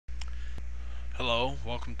Hello,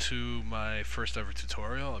 welcome to my first ever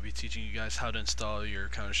tutorial. I'll be teaching you guys how to install your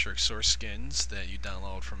Counter-Strike Source skins that you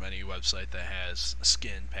download from any website that has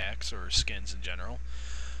skin packs or skins in general.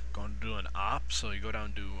 Going to do an op, so you go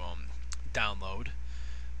down to download,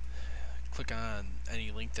 click on any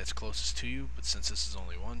link that's closest to you, but since this is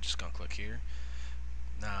only one, just gonna click here.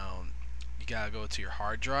 Now, you gotta go to your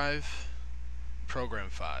hard drive, program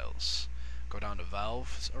files, go down to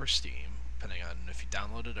Valve or Steam, depending on if you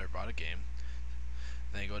downloaded or bought a game.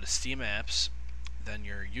 Then you go to Steam Apps, then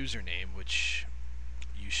your username, which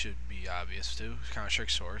you should be obvious to, Counter-Strike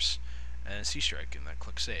Source, and C-Strike, and then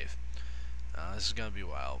click Save. This is going to be a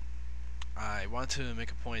while. I want to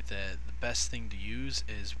make a point that the best thing to use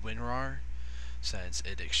is WinRAR, since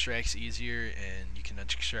it extracts easier, and you can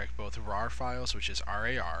extract both RAR files, which is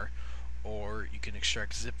RAR, or you can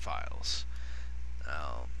extract zip files.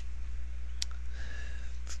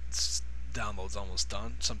 Download's almost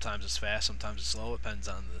done. Sometimes it's fast, sometimes it's slow. It depends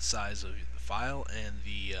on the size of the file and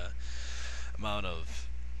the amount of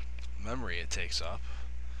memory it takes up.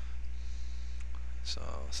 So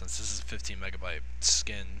since this is a 15 megabyte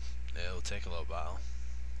skin, it'll take a little while.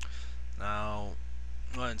 Now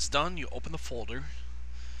when it's done, you open the folder,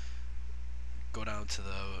 go down to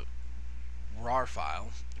the RAR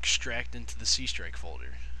file, extract into the C-Strike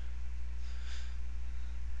folder.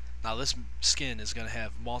 Now this skin is going to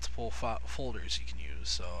have multiple folders you can use,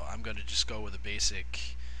 so I'm going to just go with a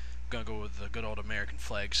basic, I'm going to go with the good old American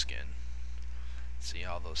flag skin. See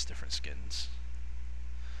all those different skins.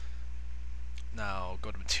 Now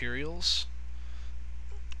go to materials,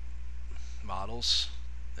 models,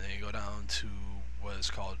 and then you go down to what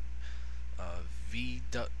is called V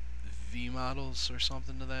models or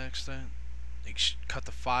something to that extent. Cut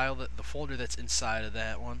the file, the folder that's inside of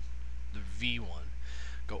that one, the V one.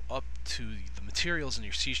 Go up to the materials in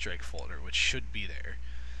your C-Strike folder, which should be there,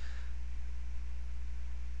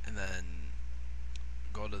 and then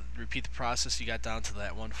go to repeat the process you got down to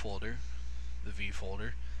that one folder, the V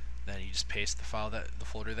folder. Then you just paste the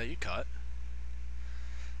folder that you cut.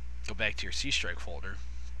 Go back to your C-Strike folder.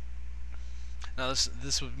 Now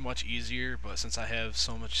this would be much easier, but since I have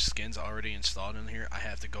so much skins already installed in here, I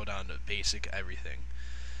have to go down to basic everything.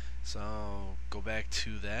 So go back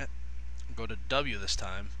to that. Go to W this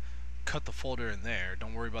time, cut the folder in there,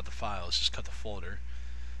 don't worry about the files, just cut the folder.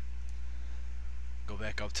 Go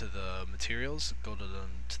back up to the materials, go to the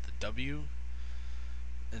W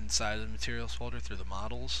inside of the materials folder through the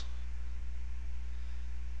models,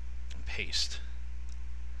 and paste.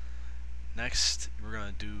 Next we're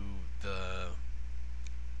going to do the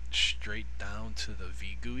straight down to the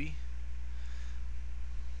VGUI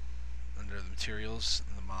under the materials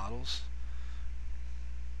and the models.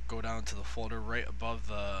 Go down to the folder right above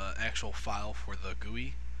the actual file for the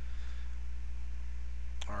GUI,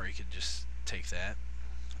 or you could just take the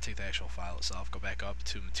actual file itself, go back up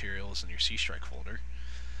to materials in your C-Strike folder,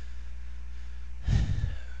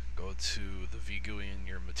 go to the VGUI in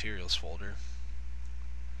your materials folder,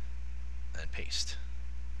 and paste.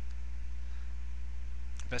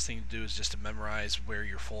 The best thing to do is just to memorize where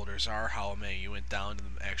your folders are, how many you went down to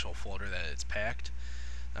the actual folder that it's packed.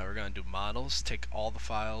 Now we're going to do models, take all the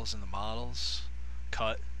files in the models,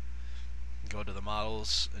 cut, go to the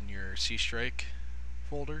models in your C-Strike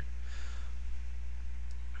folder,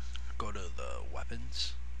 go to the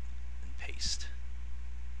weapons, and paste.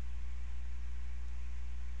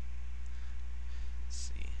 Let's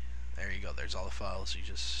see, there you go, there's all the files you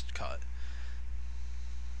just cut.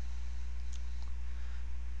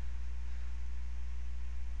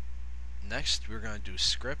 Next we're going to do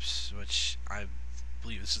scripts, which I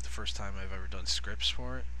believe this is the first time I've ever done scripts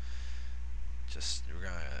for it. We're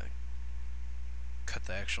gonna cut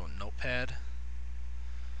the actual notepad,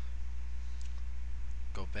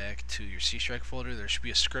 go back to your C-Strike folder. There should be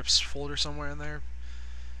a scripts folder somewhere in there,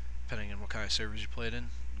 depending on what kind of servers you played in.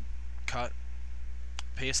 Cut,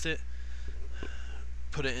 paste it,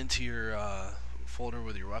 put it into your folder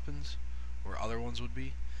with your weapons, where other ones would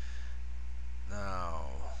be. Now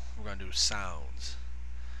we're gonna do sounds.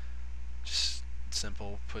 Just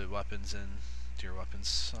simple, put weapons in to your weapons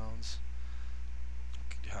sounds.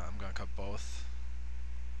 I'm gonna cut both.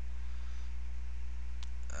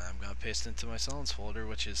 I'm gonna paste into my sounds folder,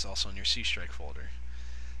 which is also in your C-Strike folder.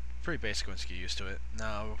 Pretty basic once you get used to it.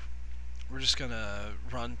 Now we're just gonna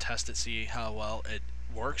test it, see how well it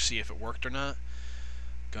works, see if it worked or not.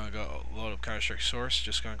 Gonna go load up Counter-Strike Source.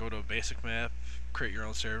 Just gonna go to a basic map, create your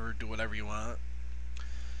own server, do whatever you want.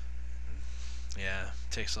 Yeah,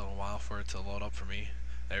 it takes a little while for it to load up for me.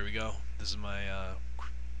 There we go. This is my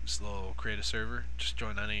this little create a server. Just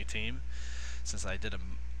join on any team. Since I did an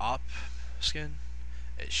op skin,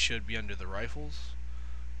 It should be under the rifles.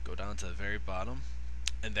 Go down to the very bottom,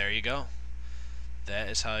 and there you go. That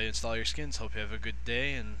is how you install your skins. Hope you have a good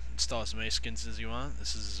day and install as many skins as you want.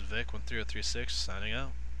 This is Vic 13036 signing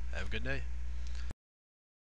out. Have a good day.